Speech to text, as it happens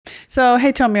So,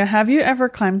 hey, Tomia, have you ever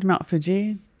climbed Mount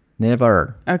Fuji?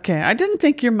 Never. Okay, I didn't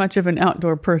think you're much of an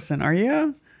outdoor person, are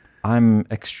you? I'm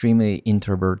extremely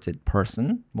introverted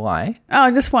person. Why?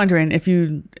 Oh, just wondering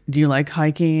do you like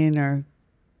hiking or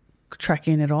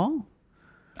trekking at all?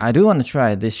 I do want to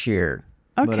try this year.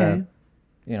 Okay.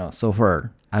 But, so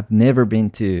far, I've never been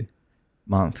to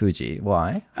Mount Fuji.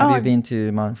 Why? Have you been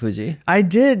to Mount Fuji? I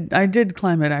did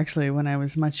climb it actually when I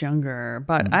was much younger,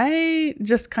 but I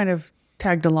just kind of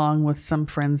tagged along with some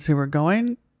friends who were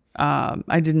going.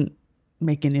 I didn't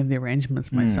make any of the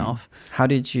arrangements myself. How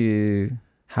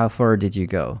far did you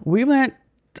go?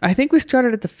 I think we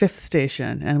started at the 5th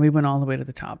station and we went all the way to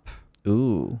the top.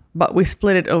 Ooh. But we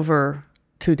split it over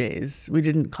 2 days. We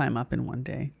didn't climb up in one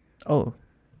day. Oh,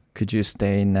 could you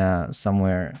stay in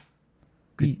somewhere?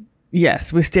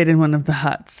 Yes, we stayed in one of the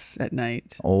huts at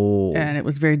night. Oh. And it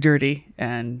was very dirty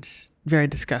and very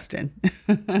disgusting.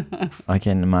 I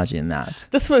can imagine that.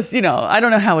 This was, I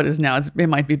don't know how it is now. It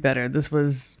might be better. This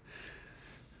was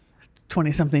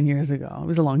 20-something years ago. It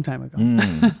was a long time ago.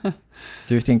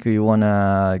 Do you think you want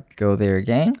to go there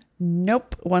again?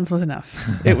 Nope. Once was enough.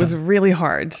 It was really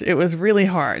hard.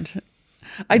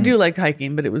 I do like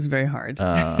hiking, but it was very hard.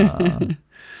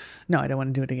 No, I don't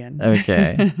want to do it again.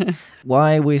 Okay.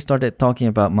 Why we started talking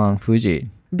about Mount Fuji?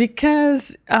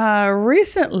 Because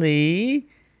recently,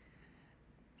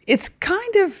 it's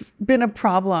kind of been a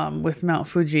problem with Mount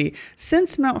Fuji.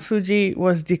 Since Mount Fuji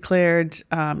was declared,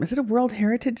 is it a World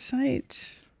Heritage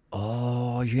Site?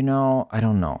 Oh, I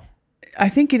don't know. I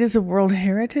think it is a World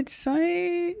Heritage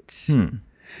Site.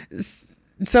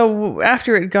 So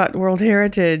after it got World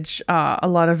Heritage, a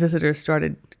lot of visitors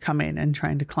started coming and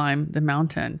trying to climb the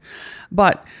mountain.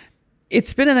 But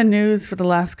it's been in the news for the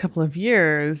last couple of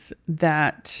years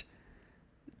that's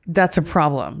a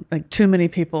problem. Like too many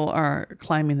people are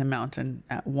climbing the mountain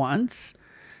at once,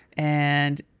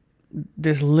 and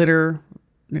there's litter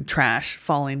and trash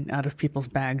falling out of people's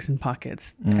bags and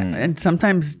pockets. And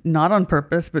sometimes not on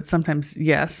purpose, but sometimes,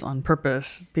 yes, on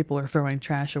purpose. People are throwing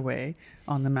trash away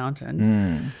on the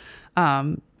mountain.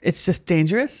 It's just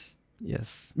dangerous.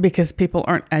 Yes. Because people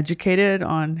aren't educated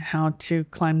on how to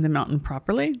climb the mountain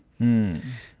properly.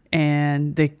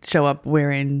 And they show up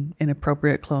wearing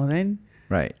inappropriate clothing.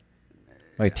 Right.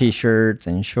 Like t-shirts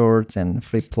and shorts and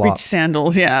flip-flops. Beach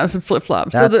sandals, yeah, some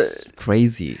flip-flops. That's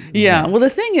crazy. Yeah, well,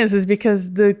 the thing is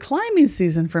because the climbing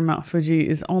season for Mount Fuji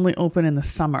is only open in the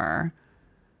summer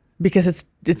because it's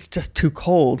just too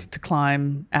cold to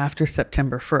climb after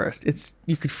September 1st.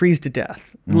 You could freeze to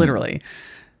death, literally.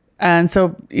 And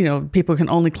so, people can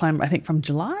only climb, I think, from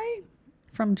July,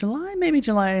 maybe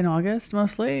July and August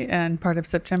mostly, and part of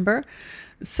September.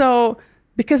 So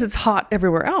because it's hot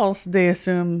everywhere else, they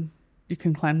assume you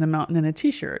can climb the mountain in a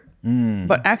t-shirt.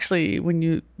 But actually, when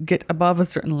you get above a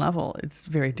certain level, it's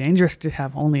very dangerous to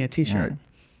have only a t-shirt.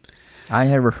 I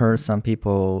have heard some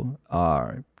people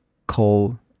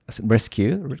call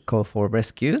for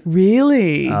rescue.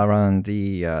 Really? Around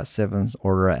the 7th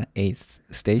or 8th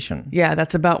station. Yeah,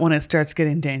 that's about when it starts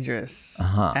getting dangerous.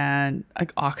 And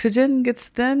like oxygen gets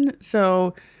thin.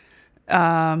 So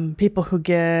people who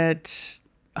get,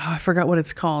 I forgot what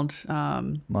it's called.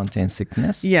 Mountain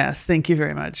sickness? Yes, thank you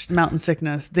very much. Mountain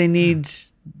sickness. They need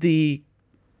the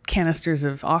canisters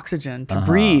of oxygen to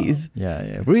breathe.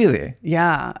 Yeah, really?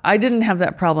 Yeah, I didn't have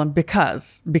that problem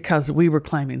because we were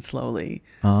climbing slowly.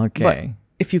 Okay. But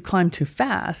if you climb too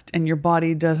fast and your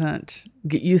body doesn't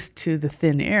get used to the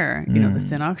thin air, the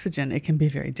thin oxygen, it can be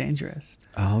very dangerous.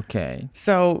 Okay.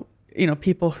 So,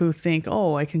 people who think,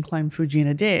 oh, I can climb Fuji in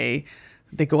a day,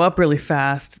 they go up really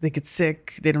fast, they get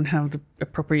sick, they don't have the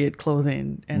appropriate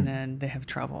clothing, and then they have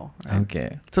trouble. Right?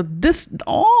 Okay. So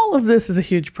all of this is a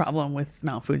huge problem with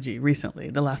Mount Fuji recently,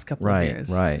 the last couple of years.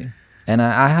 Right. And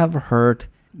I have heard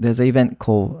there's an event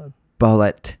called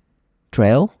Bullet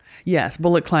Trail. Yes,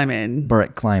 bullet climbing.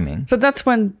 Bullet climbing. So that's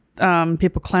when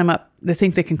people climb up, they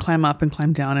think they can climb up and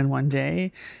climb down in one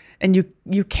day. And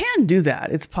you can do that.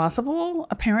 It's possible,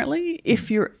 apparently, if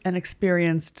you're an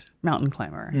experienced mountain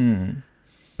climber.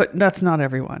 But that's not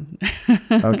everyone.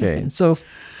 Okay. So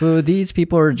for these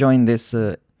people who join this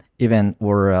event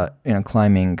or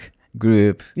climbing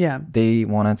group, they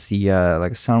want to see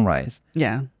like sunrise.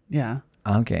 Yeah.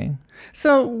 Okay.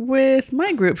 So with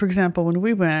my group, for example, when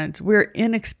we went, we're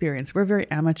inexperienced. We're very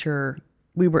amateur.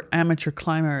 We were amateur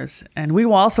climbers, and we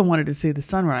also wanted to see the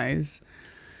sunrise.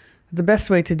 The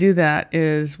best way to do that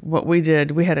is what we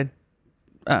did. We had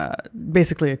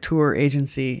basically a tour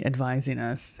agency advising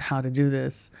us how to do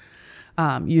this.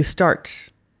 You start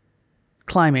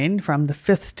climbing from the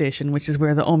 5th station, which is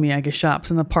where the omiyage shops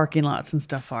and the parking lots and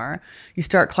stuff are. You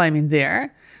start climbing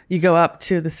there. You go up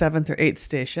to the 7th or 8th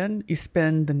station. You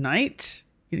spend the night.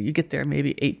 You get there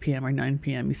maybe 8 p.m. or 9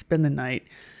 p.m. You spend the night.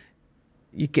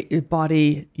 You get your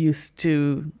body used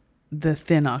to the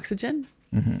thin oxygen.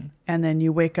 Mm-hmm. And then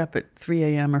you wake up at 3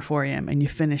 a.m. or 4 a.m. and you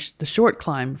finish the short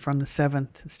climb from the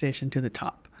 7th station to the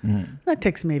top. Mm. That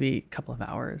takes maybe a couple of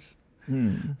hours.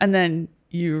 Mm. And then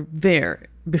you're there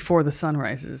before the sun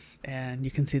rises and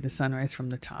you can see the sunrise from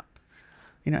the top.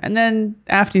 And then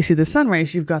after you see the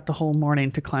sunrise, you've got the whole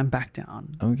morning to climb back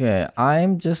down. Okay,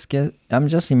 I'm just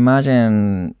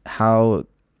imagining how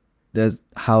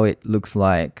it looks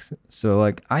like. So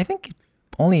like I think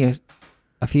only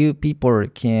a few people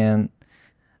can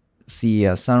see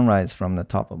a sunrise from the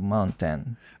top of a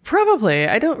mountain. Probably.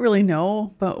 I don't really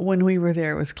know, but when we were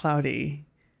there, it was cloudy,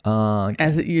 okay.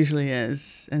 as it usually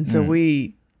is. And so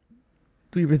we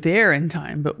were there in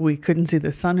time, but we couldn't see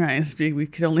the sunrise. We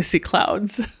could only see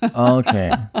clouds.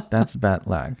 Okay, that's bad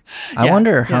luck. I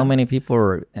wonder how many people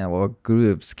or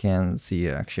groups can see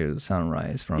actual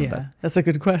sunrise from that. That's a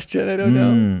good question. I don't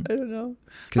know.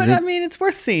 But I mean, it's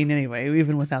worth seeing anyway,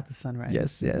 even without the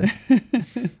sunrise. Yes.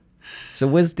 So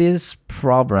with these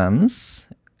problems,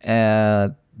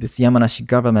 this Yamanashi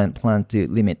government planned to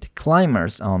limit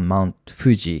climbers on Mount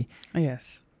Fuji.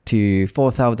 Yes. To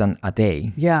 4,000 a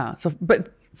day. Yeah. So,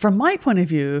 but from my point of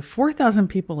view, 4,000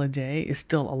 people a day is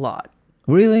still a lot.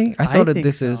 Really? I thought that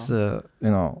this is,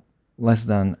 less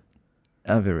than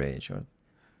average. Or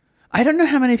I don't know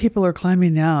how many people are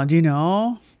climbing now. Do you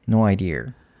know? No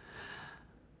idea.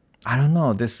 I don't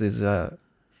know. This is,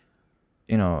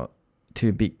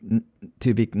 too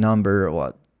big number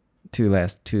or too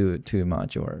less, too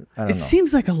much, or I don't know. It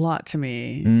seems like a lot to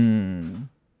me.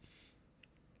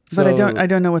 So, but I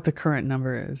don't know what the current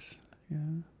number is. Yeah.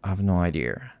 I have no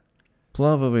idea.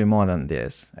 Probably more than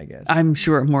this, I guess. I'm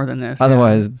sure more than this.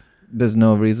 Otherwise, there's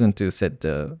no reason to set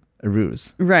the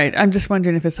rules. Right. I'm just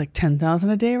wondering if it's like 10,000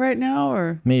 a day right now,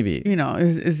 or maybe.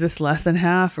 Is this less than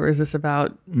half, or is this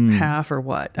about half, or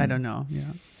what? I don't know.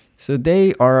 Yeah. So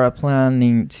they are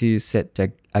planning to set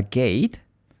a gate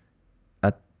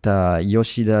at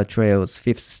Yoshida Trail's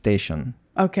 5th station.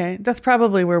 Okay, that's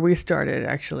probably where we started,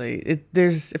 actually.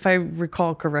 There's, if I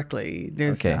recall correctly,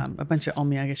 there's a bunch of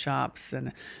omiyage shops and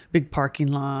a big parking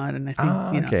lot, and I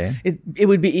think it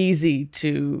would be easy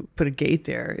to put a gate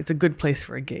there. It's a good place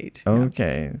for a gate.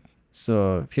 Okay,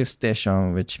 so 5th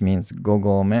station, which means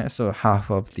gogome, so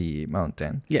half of the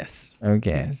mountain. Yes.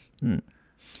 Okay. Yes.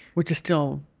 Which is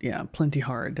still, plenty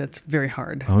hard. That's very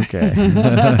hard. Okay.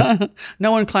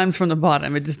 No one climbs from the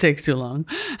bottom. It just takes too long.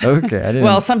 Okay.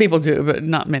 Well, some people do, but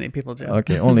not many people do.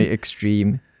 Okay, only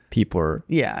extreme people.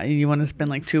 Yeah, you want to spend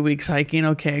like 2 weeks hiking,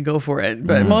 okay, go for it.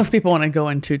 But most people want to go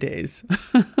in 2 days.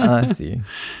 I see.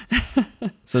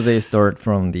 So they start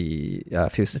from the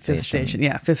 5th station. 5th station.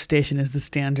 Yeah, 5th station is the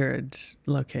standard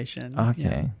location.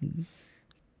 Okay. Yeah.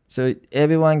 So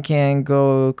everyone can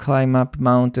go climb up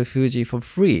Mount Fuji for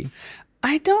free?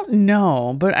 I don't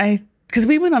know, but because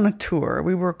we went on a tour.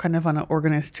 We were kind of on an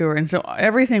organized tour, and so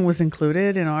everything was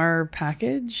included in our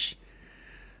package.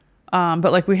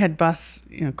 But like we had bus,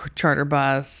 charter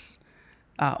bus,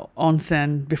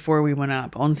 onsen before we went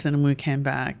up, onsen when we came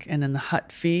back, and then the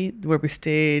hut fee where we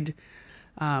stayed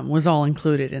was all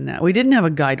included in that. We didn't have a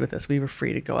guide with us. We were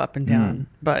free to go up and down.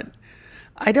 But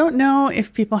I don't know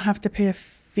if people have to pay a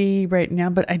fee right now,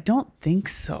 but I don't think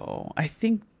so. I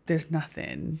think there's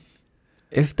nothing.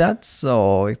 If that's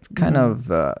so, it's kind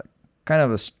of a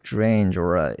strange,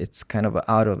 or it's kind of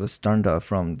out of the standard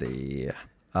from the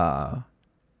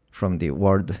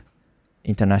world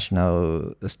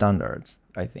international standards,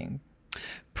 I think.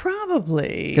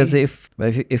 Probably. Because if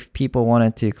people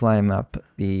wanted to climb up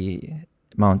the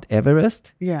Mount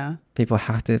Everest, people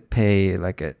have to pay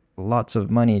like lots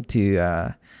of money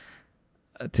to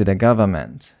the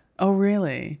government. Oh,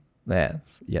 really?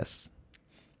 Yes.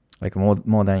 Like more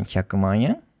than 100万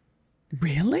円?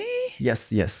 Really?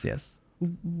 Yes.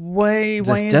 Why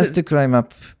just to climb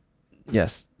up.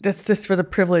 Yes. That's just for the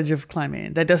privilege of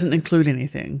climbing. That doesn't include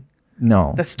anything.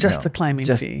 No. That's just the climbing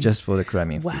fee. Just for the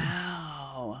climbing fee.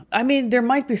 Wow. I mean, there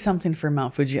might be something for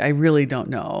Mount Fuji. I really don't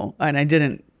know, and I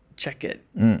didn't check it.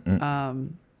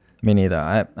 Me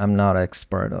neither. I'm not an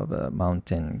expert of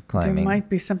mountain climbing. There might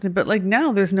be something, but like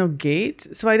now there's no gate,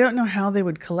 so I don't know how they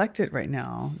would collect it right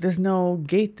now. There's no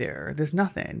gate there. There's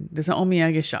nothing. There's an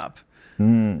omiyage shop.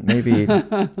 Maybe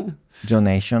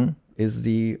donation is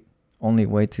the only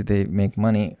way they make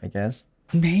money, I guess.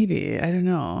 Maybe. I don't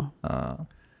know.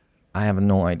 I have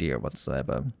no idea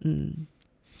whatsoever.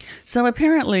 So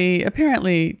apparently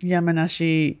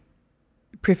Yamanashi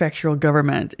prefectural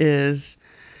government is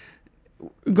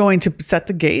going to set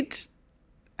the gate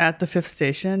at the 5th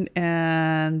station,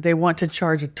 and they want to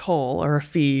charge a toll or a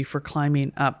fee for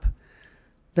climbing up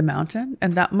the mountain,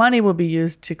 and that money will be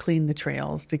used to clean the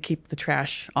trails, to keep the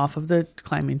trash off of the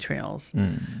climbing trails.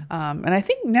 And I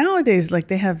think nowadays, like,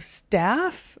 they have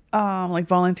staff, like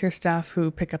volunteer staff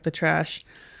who pick up the trash,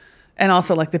 and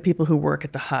also like the people who work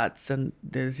at the huts, and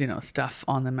there's, stuff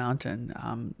on the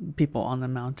mountain, people on the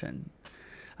mountain.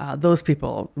 Those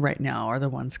people right now are the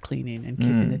ones cleaning and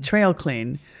keeping the trail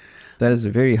clean. That is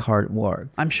very hard work.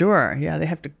 I'm sure. Yeah, they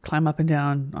have to climb up and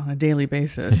down on a daily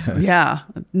basis. Yes. Yeah,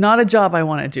 not a job I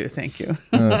want to do. Thank you.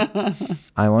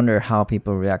 I wonder how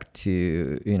people react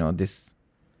to, this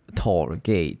toll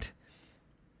gate.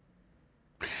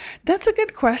 That's a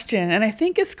good question. And I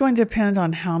think it's going to depend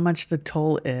on how much the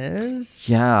toll is.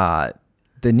 Yeah,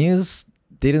 the news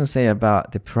didn't say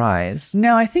about the price.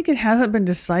 No, I think it hasn't been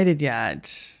decided yet.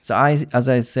 So as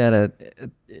I said,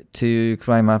 to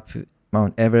climb up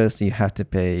Mount Everest, you have to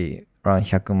pay around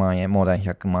 100万円, more than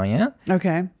 100万円.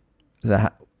 Okay. So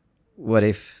what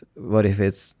if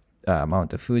it's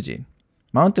Mount Fuji?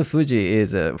 Mount Fuji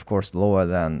is, of course, lower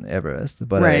than Everest,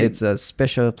 but Right. It's a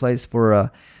special place for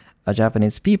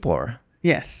Japanese people.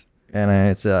 Yes. And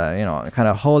it's a, kind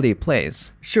of holy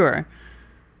place. Sure.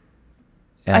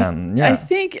 And I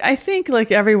think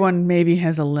like everyone maybe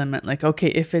has a limit. Like, okay,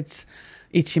 if it's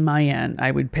ichimayen, I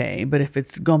would pay, but if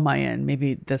it's gomayen,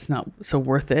 maybe that's not so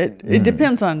worth it. It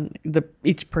depends on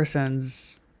each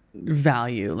person's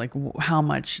value, like how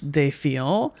much they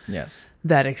feel Yes.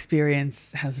 that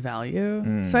experience has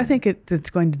value. So I think it's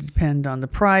going to depend on the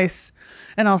price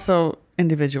and also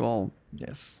individual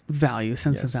Yes. value,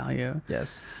 sense of Yes. value.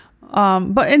 Yes.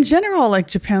 But in general, like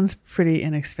Japan's pretty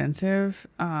inexpensive.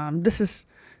 This is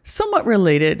somewhat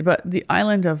related, but the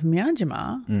island of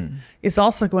Miyajima is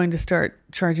also going to start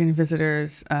charging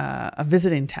visitors a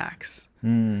visiting tax.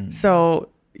 So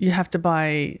you have to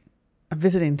buy a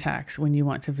visiting tax when you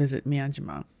want to visit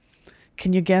Miyajima.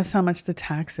 Can you guess how much the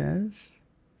tax is?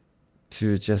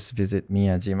 To just visit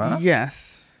Miyajima?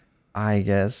 Yes. I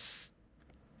guess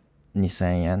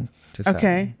 2,000 yen.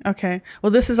 Okay.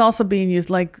 Well, this is also being used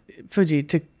like Fuji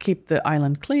to keep the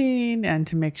island clean and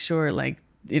to make sure, like,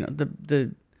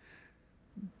 the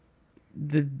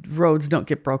roads don't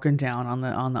get broken down on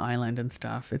the island and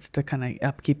stuff. It's to kind of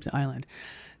upkeep the island.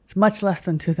 It's much less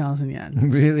than 2,000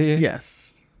 yen. Really?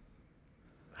 Yes.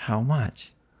 How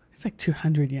much? It's like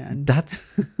 200 yen. That's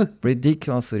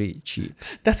ridiculously cheap.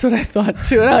 That's what I thought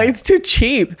too. No, it's too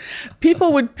cheap.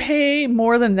 People would pay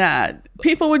more than that.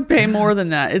 It's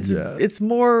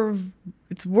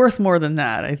worth more than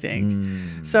that, I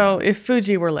think. So if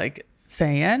Fuji were like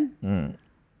 1,000 yen,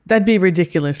 that'd be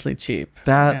ridiculously cheap.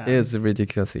 That is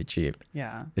ridiculously cheap.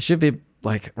 Yeah. It should be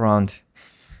like around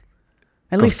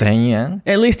At least 5,000 yen.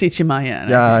 At least ichimayen.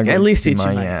 Yeah, At least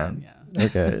 1,000 ichimayen. yen. Yeah.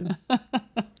 Okay.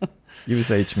 You would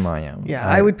say 1,000 yen. Yeah,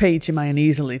 I would pay ichimayen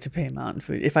easily to pay mountain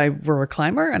food. If I were a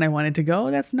climber and I wanted to go,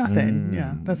 that's nothing.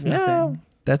 Yeah, that's nothing.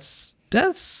 That's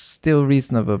still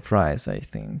reasonable price, I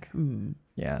think.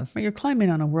 Yes. But you're climbing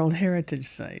on a World Heritage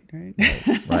site, right?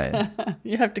 Right.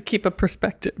 You have to keep a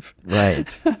perspective.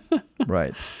 Right.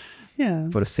 Right. Yeah.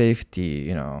 For the safety,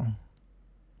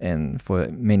 and for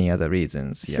many other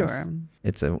reasons. Yes. Sure.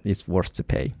 It's worth to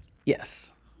pay.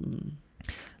 Yes.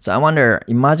 So I wonder,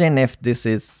 imagine if this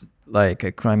is like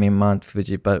a climbing Mount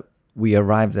Fuji, but we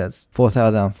arrived as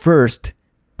 4,001st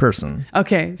person.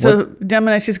 Okay, so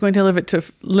Damanesh is going to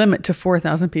limit to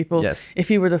 4,000 people. Yes. If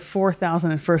you were the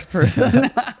 4,001st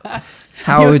person.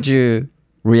 How would you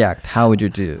react? How would you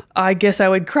do? I guess I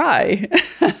would cry.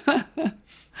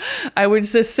 I would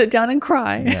just sit down and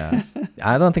cry. Yes.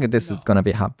 I don't think this is going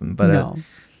to happen, but,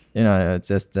 No.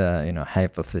 just,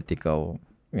 hypothetical,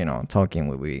 talking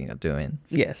what we are doing.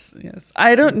 Yes.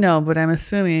 I don't know, but I'm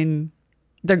assuming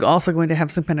they're also going to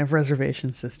have some kind of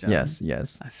reservation system. Yes.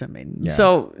 Assuming. Yes.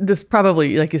 So this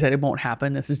probably, like you said, it won't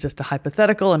happen. This is just a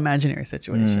hypothetical, imaginary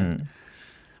situation.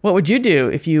 What would you do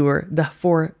if you were the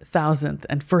 4,000th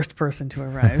and first person to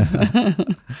arrive?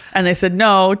 And they said,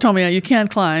 no, Tomiya, you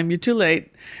can't climb. You're too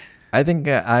late. I think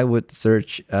I would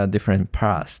search different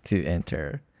paths to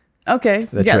enter Okay.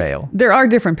 the trail. There are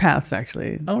different paths,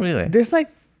 actually. Oh, really? There's like...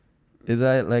 Is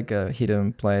that like a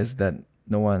hidden place that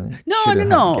no one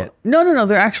No. get? No.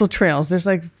 They're actual trails. There's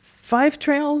like 5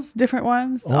 trails, different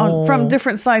ones, from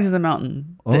different sides of the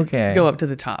mountain that go up to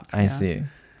the top. I see.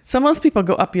 So most people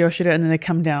go up Yoshida and then they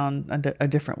come down a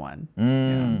different one.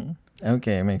 Yeah.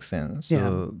 Okay, makes sense. So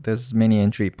Yeah. there's many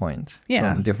entry points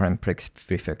Yeah. from different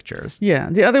prefectures. Yeah,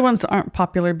 the other ones aren't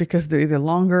popular because they're either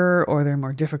longer or they're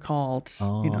more difficult.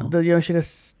 Oh. The Yoshida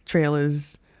Trail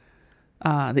is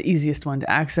the easiest one to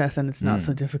access, and it's not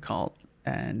so difficult,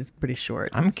 and it's pretty short.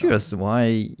 I'm so- curious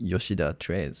why Yoshida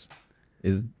trails.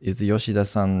 Is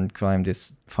Yoshida-san find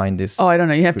this? Oh, I don't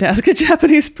know. You have to ask a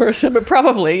Japanese person, but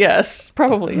probably yes.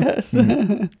 Probably yes.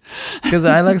 Because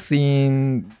I like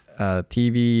seeing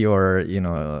TV or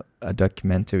a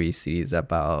documentary series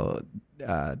about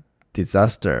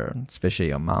disaster, especially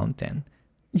a mountain.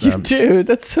 You do.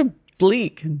 That's so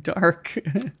bleak and dark.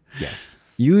 Yes.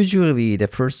 Usually, the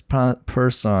first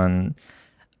person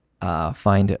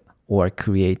find or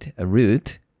create a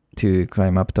route to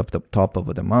climb up to the top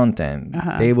of the mountain.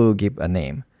 They will give a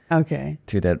name Okay.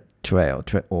 to the trail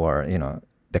or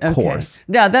the course.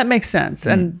 Yeah, that makes sense.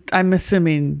 And I'm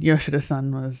assuming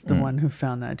Yoshida-san was the one who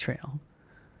found that trail.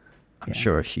 I'm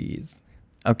sure he's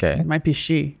okay. It might be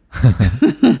she.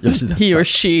 Yoshida-san. He or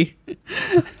she.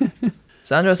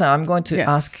 So Andrea-san, I'm going to Yes.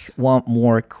 ask one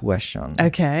more question.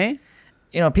 Okay.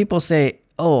 People say,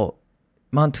 "Oh,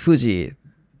 Mount Fuji,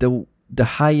 the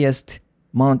highest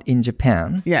mount in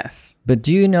Japan." Yes. But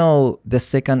do you know the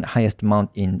second highest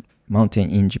mountain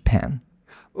in Japan?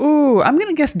 Ooh, I'm going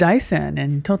to guess Daisen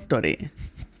and Tottori.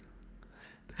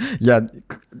 Yeah,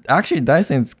 actually,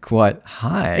 Dyson's quite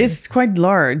high. It's quite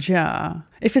large, yeah.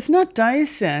 If it's not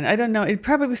Daisen, I don't know. It'd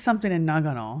probably be something in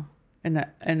Nagano, in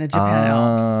the Japan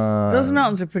Alps. Those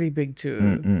mountains are pretty big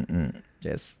too.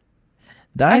 Yes.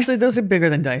 Actually, those are bigger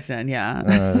than Daisen, yeah.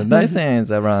 Daisen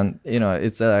is around,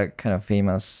 it's a kind of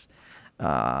famous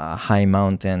high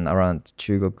mountain around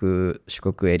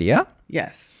Shikoku area.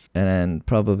 Yes. And then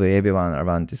probably everyone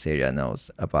around this area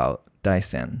knows about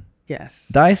Daisen.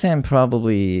 Yes. Daisen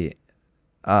probably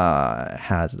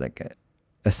has like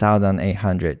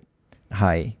 1,800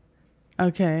 high.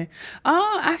 Okay.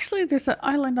 Actually, there's an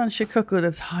island on Shikoku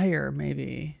that's higher,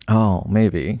 maybe. Oh,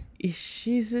 maybe.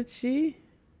 Ishizuchi?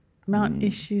 Mount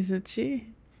Ishizuchi?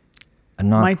 I'm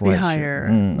not Might be quite higher,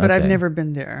 sure. but I've Okay. never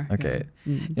been there. Okay.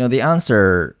 The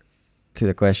answer to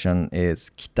the question is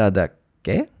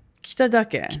Kitadake.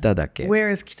 Kitadake. Kitadake.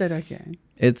 Where is Kitadake?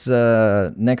 It's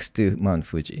next to Mount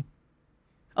Fuji.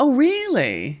 Oh,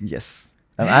 really? Yes.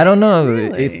 I don't know.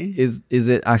 Really? Is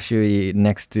it actually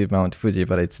next to Mount Fuji,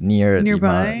 but it's near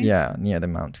Nearby? near the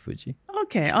Mount Fuji.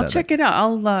 Okay, I'll check it out.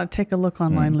 I'll take a look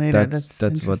online later. That's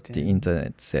what the interesting.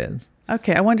 internet says.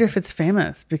 Okay, I wonder if it's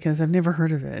famous because I've never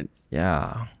heard of it.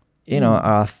 Yeah.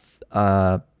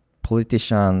 A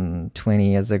politician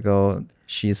 20 years ago,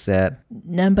 she said,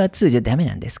 "Number 2 じゃダメ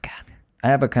なんですか?" I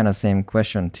have a kind of same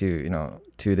question to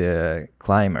the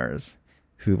climbers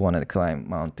who want to climb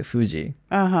Mount Fuji.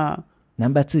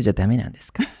 Number 2じゃダメなんで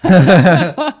すか?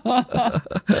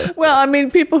 Well, I mean,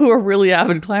 people who are really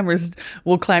avid climbers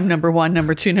will climb number 1,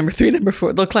 number 2, number 3, number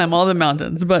 4. They'll climb all the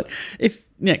mountains. But if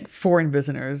foreign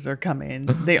visitors are coming,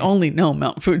 they only know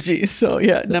Mount Fuji. So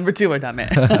yeah, number 2 are dame.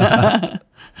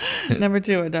 Number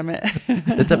 2 are dame.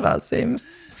 It's about same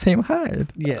height.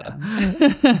 Yeah.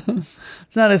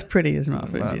 It's not as pretty as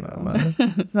Mount Fuji, though.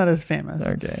 It's not as famous.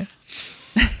 Okay.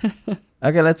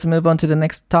 Okay, let's move on to the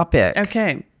next topic.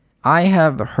 Okay. I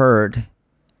have heard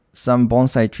some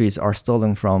bonsai trees are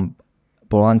stolen from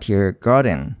volunteer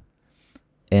garden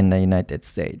in the United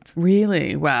States.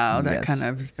 Really? Wow, that Yes. kind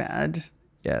of is bad.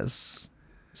 Yes.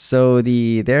 So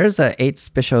there's 8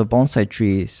 special bonsai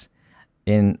trees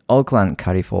in Oakland,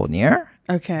 California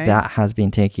Okay. that has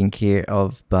been taken care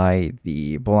of by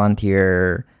the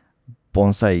volunteer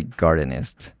bonsai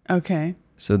gardenist. Okay.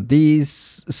 So these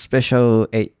special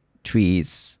 8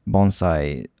 trees,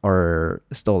 bonsai, are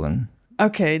stolen.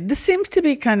 Okay. This seems to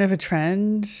be kind of a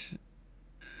trend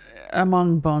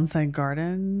among bonsai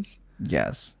gardens.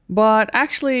 Yes. But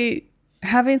actually,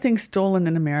 having things stolen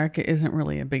in America isn't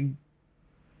really a big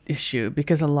issue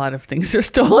because a lot of things are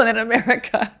stolen in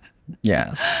America.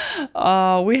 Yes.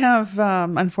 We have,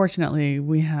 unfortunately,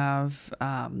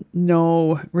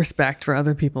 no respect for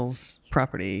other people's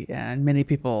property, and many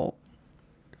people.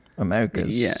 America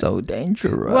is Yeah. so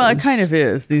dangerous. Well, it kind of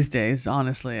is these days,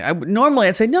 honestly. Normally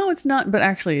I'd say, no, it's not. But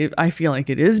actually, I feel like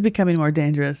it is becoming more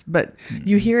dangerous. But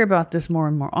you hear about this more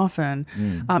and more often.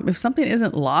 If something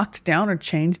isn't locked down or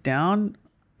chained down,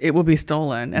 it will be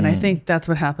stolen. And I think that's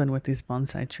what happened with these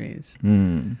bonsai trees.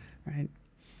 Right.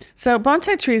 So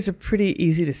bonsai trees are pretty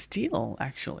easy to steal,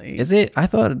 actually. Is it? I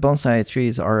thought bonsai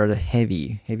trees are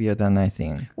heavier than I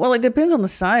think. Well, it depends on the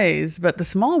size. But the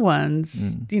small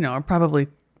ones, are probably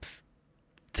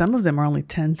some of them are only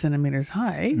 10 centimeters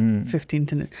high, 15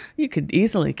 to, you could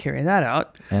easily carry that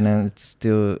out. And then it's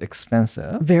still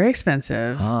expensive. Very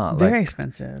expensive. Very like,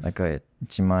 expensive. Like 1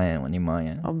万円 or 2万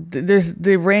円. There's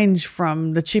the range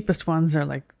from the cheapest ones are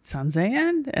like 3000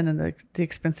 yen, and then the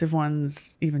expensive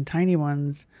ones, even tiny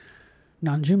ones,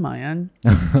 何十万円.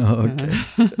 Okay.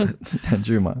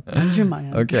 10万. 何十万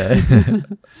円. Okay.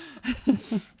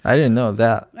 I didn't know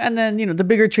that. And then, the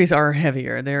bigger trees are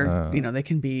heavier. They're, they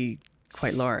can be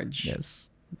quite large.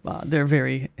 Yes. They're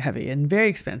very heavy and very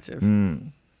expensive.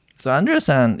 So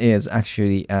Andrea-san is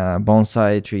actually a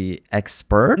bonsai tree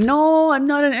expert. No, I'm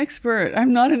not an expert.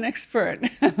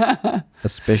 A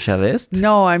specialist.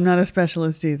 No, I'm not a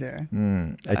specialist either.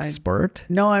 Expert.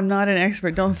 No, I'm not an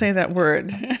expert. Don't say that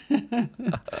word.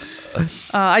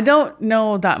 I don't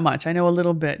know that much. I know a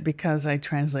little bit because I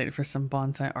translate for some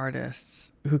bonsai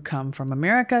artists who come from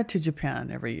America to Japan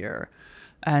every year.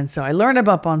 And so I learn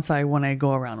about bonsai when I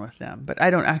go around with them, but I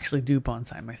don't actually do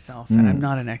bonsai myself, and I'm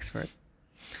not an expert.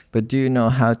 But do you know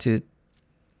how to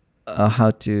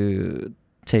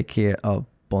take care of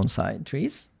bonsai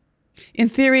trees? In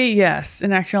theory, yes.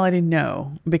 In actuality,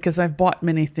 no, because I've bought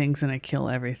many things and I kill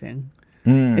everything.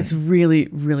 It's really,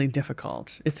 really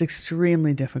difficult. It's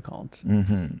extremely difficult.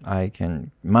 I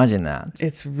can imagine that.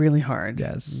 It's really hard.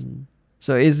 Yes.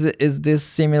 So is this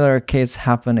similar case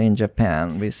happen in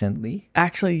Japan recently?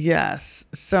 Actually, yes.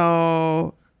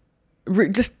 So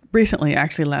just recently,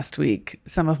 actually last week,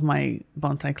 some of my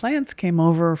bonsai clients came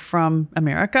over from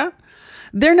America.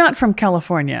 They're not from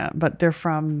California, but they're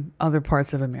from other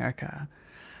parts of America.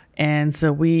 And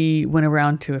so we went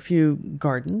around to a few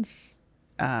gardens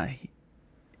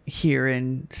here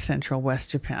in central West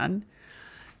Japan.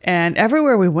 And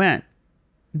everywhere we went,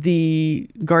 the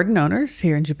garden owners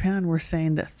here in Japan were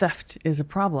saying that theft is a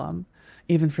problem,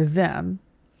 even for them.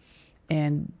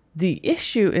 And the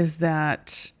issue is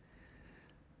that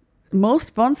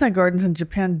most bonsai gardens in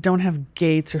Japan don't have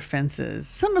gates or fences.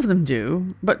 Some of them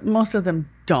do, but most of them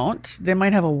don't. They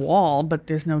might have a wall, but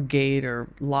there's no gate or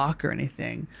lock or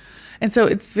anything. And so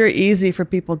it's very easy for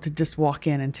people to just walk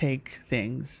in and take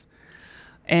things.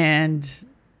 And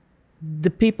the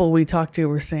people we talked to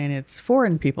were saying it's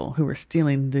foreign people who were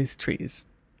stealing these trees.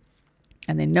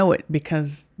 And they know it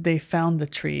because they found the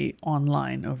tree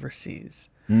online overseas.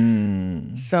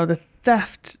 So the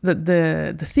theft,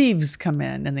 the thieves come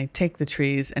in and they take the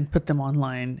trees and put them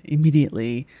online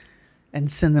immediately and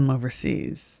send them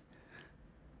overseas.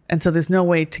 And so there's no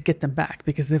way to get them back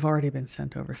because they've already been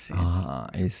sent overseas.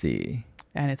 I see.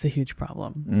 And it's a huge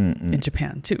problem in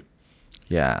Japan too.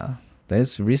 Yeah,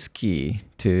 that's risky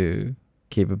to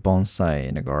keep a bonsai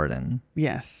in a garden.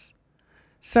 Yes.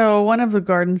 So one of the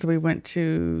gardens we went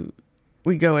to,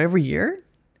 we go every year.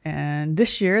 And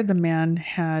this year, the man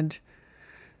had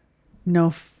no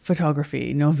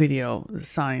photography, no video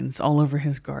signs all over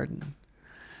his garden.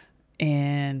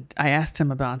 And I asked him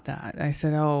about that. I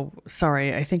said, oh,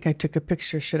 sorry, I think I took a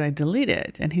picture. Should I delete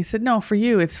it? And he said, no, for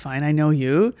you, it's fine. I know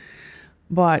you.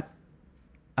 But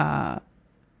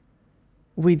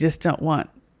we just don't want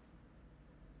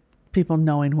people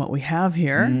knowing what we have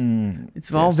here.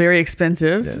 It's all very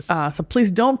expensive. Yes. So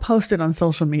please don't post it on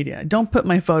social media. Don't put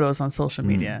my photos on social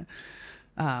media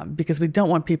because we don't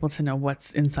want people to know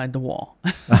what's inside the wall.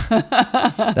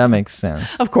 That makes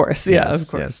sense. Of course. Yeah, Yes, of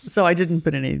course. yes. So I didn't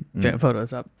put any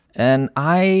photos up. And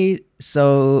I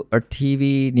saw a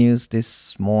TV news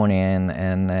this morning,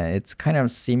 and it's kind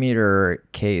of similar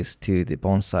case to the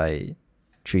bonsai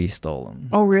tree stolen.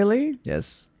 Oh, really?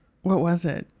 Yes. What was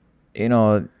it? Do you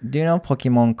know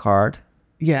Pokemon card?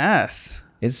 Yes.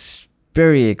 It's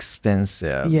very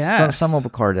expensive. Yes. Some of the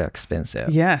cards are expensive.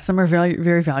 Yeah, some are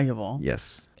very valuable.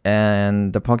 Yes.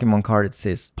 And the Pokemon card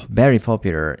is very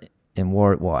popular in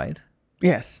worldwide,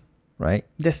 Yes. right?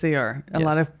 Yes, they are. A Yes.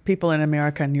 lot of people in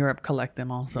America and Europe collect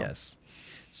them also. Yes.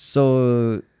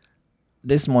 So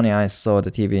this morning I saw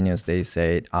the TV news. They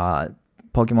said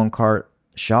Pokemon card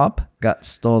shop got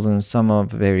stolen some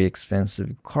of very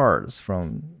expensive cards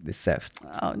from the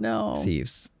Oh, no.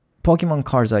 thieves. Pokemon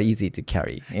cards are easy to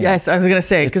carry. Yes, I was going to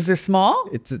say, because they're small,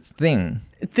 It's thin.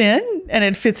 thin, and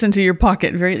it fits into your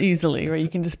pocket very easily, right? You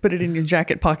can just put it in your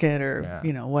jacket pocket or,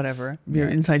 whatever, you're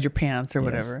inside your pants or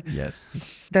whatever. Yes.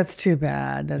 That's too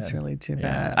bad. That's really too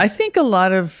bad. Yes. I think a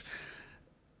lot of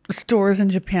stores in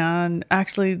Japan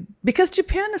actually, because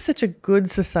Japan is such a good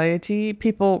society,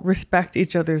 people respect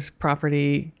each other's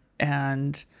property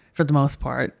and for the most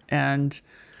part, and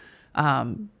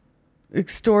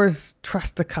stores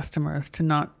trust the customers to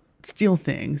not steal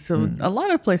things. So a lot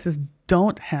of places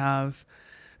don't have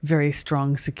very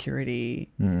strong security.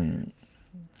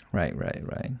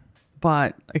 Right.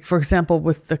 But like, for example,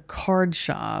 with the card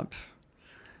shop,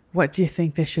 what do you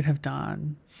think they should have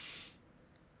done?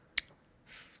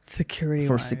 Security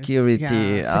For wise. security,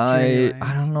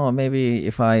 I don't know. Maybe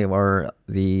if I were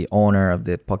the owner of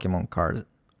the Pokemon card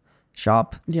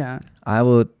shop, Yeah. I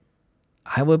would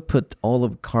put all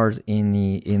of cards in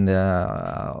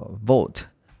the vault.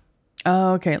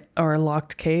 Oh, okay. Or a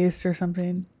locked case or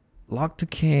something. Locked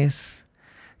case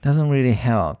doesn't really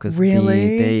help because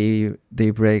Really? they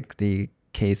break the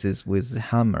cases with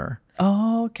hammer.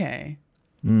 Oh, okay.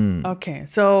 Mm. Okay.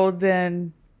 So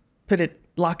then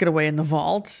lock it away in the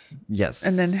vault. Yes.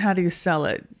 And then how do you sell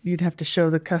it? You'd have to show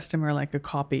the customer like a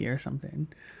copy or something.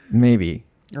 Maybe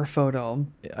Or photo.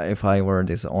 if I were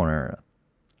this owner,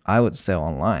 I would sell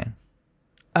online.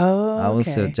 Oh,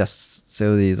 okay. I would just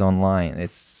sell these online.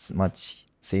 It's much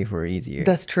safer, easier.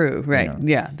 That's true, right? know.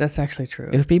 Yeah, that's actually true.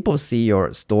 If people see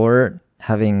your store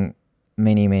having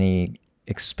many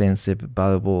expensive,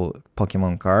 valuable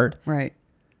Pokemon card, Right.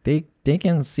 they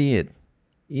can see it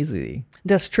easily.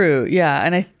 That's true. Yeah,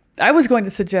 and I was going to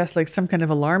suggest like some kind of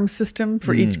alarm system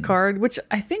for each card, which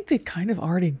I think they kind of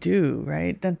already do,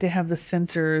 right? That they have the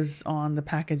sensors on the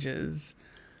packages.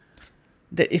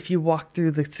 That if you walk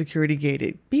through the security gate,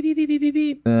 it beep, beep, beep, beep, beep,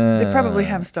 beep. They probably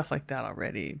have stuff like that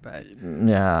already, but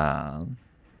Yeah.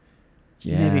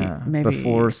 Maybe. But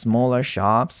for smaller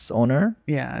shops owner,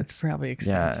 yeah, it's probably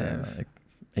expensive. yeah,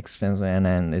 expensive, and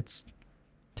then it's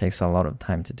takes a lot of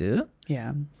time to do.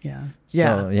 Yeah, yeah.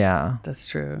 So yeah. That's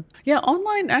true. Yeah,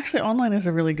 online is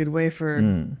a really good way for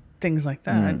things like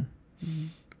that.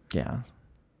 Yeah.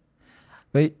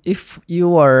 But if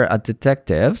you are a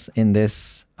detective in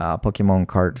this Pokemon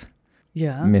card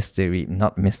Yeah. mystery,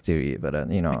 not mystery, but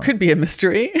Could be a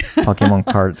mystery. Pokemon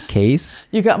card case,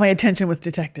 You got my attention with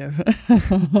detective.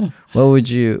 what would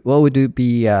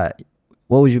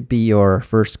be your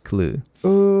first clue?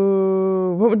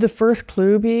 Ooh, what would the first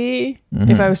clue be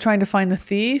if I was trying to find the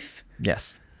thief?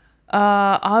 Yes.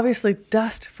 Obviously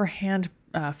dust for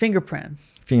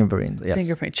fingerprints. Fingerprint.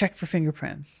 Yes. Check for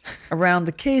fingerprints around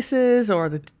the cases or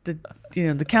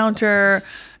the counter.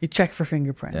 You check for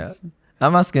fingerprints. Yeah.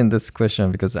 I'm asking this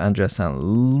question because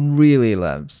Andrea-san really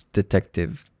loves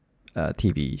detective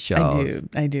TV shows.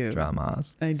 I do.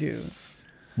 Dramas. I do.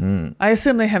 I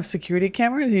assume they have security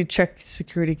cameras. You check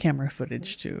security camera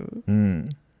footage too.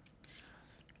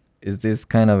 Is this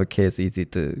kind of a case easy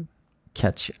to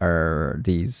catch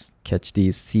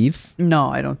these thieves? No,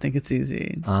 I don't think it's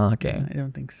easy. Okay. I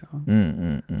don't think so.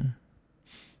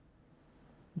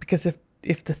 Because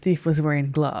if the thief was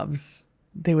wearing gloves,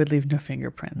 they would leave no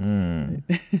fingerprints.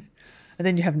 And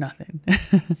then you have nothing.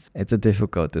 It's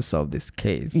difficult to solve this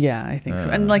case. Yeah, I think so.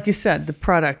 And like you said,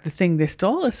 the thing they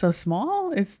stole is so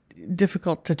small, it's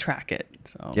difficult to track it.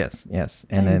 So Yes.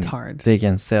 And then it's hard. they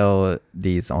can sell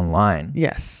these online.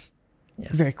 Yes.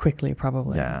 Very quickly,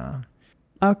 probably. Yeah.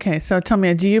 Okay, so tell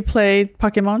me, do you play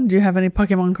Pokemon? Do you have any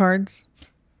Pokemon cards?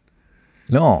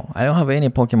 No, I don't have any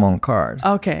Pokemon cards.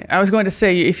 Okay, I was going to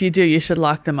say if you do, you should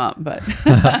lock them up, but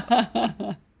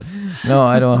No,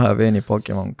 I don't have any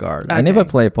Pokemon card. I never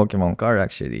play Pokemon card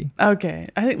actually. Okay,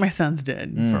 I think my sons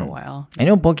did for a while. I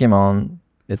know Pokemon,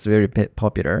 it's very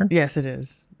popular. Yes, it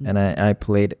is. And I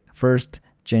played first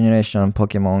generation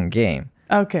Pokemon game.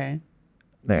 Okay.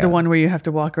 Yeah. The one where you have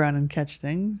to walk around and catch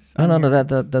things? No,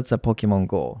 that's a Pokemon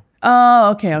Go. Oh,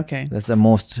 okay. That's the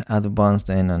most advanced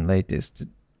and latest,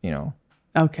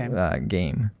 Okay.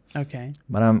 game. Okay.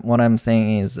 But what I'm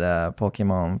saying is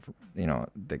Pokemon,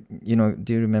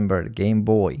 do you remember the Game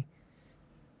Boy?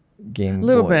 Game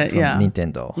Little Boy bit, from yeah.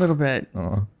 Nintendo. A little bit.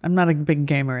 Oh. I'm not a big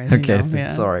gamer, as Okay, you know.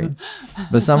 Yeah. sorry.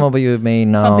 But some of you may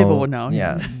know. Some people would know.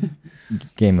 Yeah.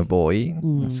 Game Boy.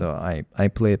 So I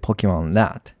played Pokemon on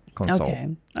that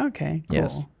console. Okay. Cool.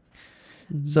 Yes.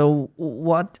 So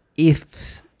what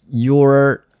if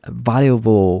your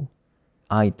valuable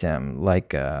item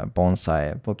like a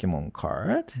bonsai Pokemon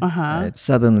card it's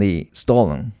suddenly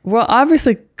stolen? Well,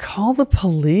 obviously, call the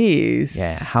police.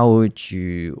 Yeah. How would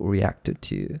you react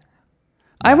to?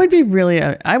 I would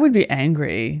be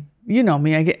angry. You know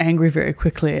me, I get angry very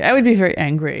quickly. I would be very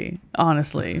angry,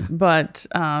 honestly. But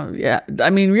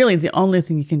really the only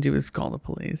thing you can do is call the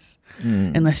police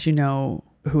unless you know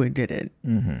who did it.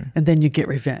 And then you get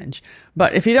revenge.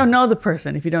 But if you don't know the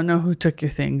person, if you don't know who took your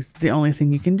things, the only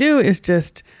thing you can do is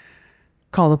just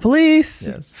call the police,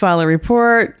 file a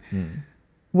report,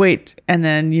 wait, and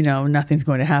then, nothing's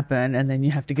going to happen. And then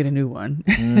you have to get a new one.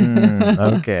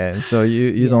 Okay. So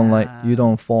you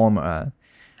don't form a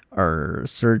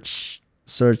search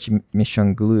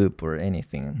mission group or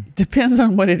anything. Depends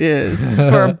on what it is.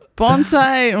 For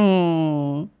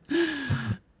bonsai,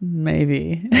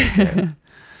 maybe. Okay.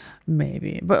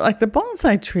 maybe. But like the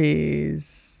bonsai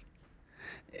trees,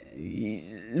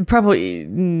 probably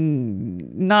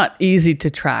not easy to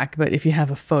track, but if you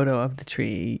have a photo of the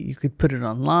tree, you could put it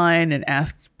online and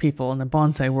ask people in the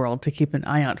bonsai world to keep an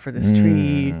eye out for this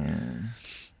tree.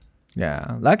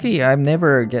 Yeah, luckily I've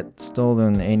never get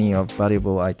stolen any of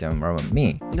valuable item around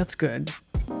me. That's good.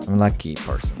 I'm a lucky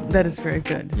person. That is very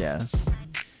good. Yes.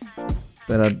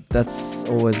 But that's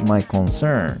always my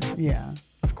concern. Yeah,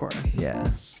 of course.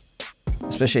 Yes.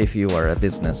 Especially if you are a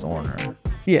business owner.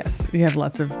 Yes, you have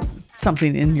lots of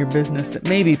something in your business that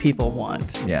maybe people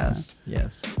want. Yes.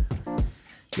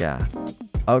 Yeah.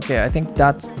 Okay, I think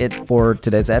that's it for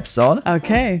today's episode.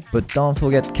 Okay. But don't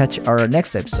forget to catch our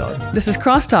next episode. This is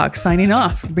Crosstalk signing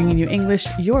off, bringing you English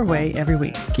your way every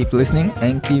week. Keep listening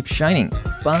and keep shining.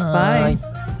 Bye. Bye.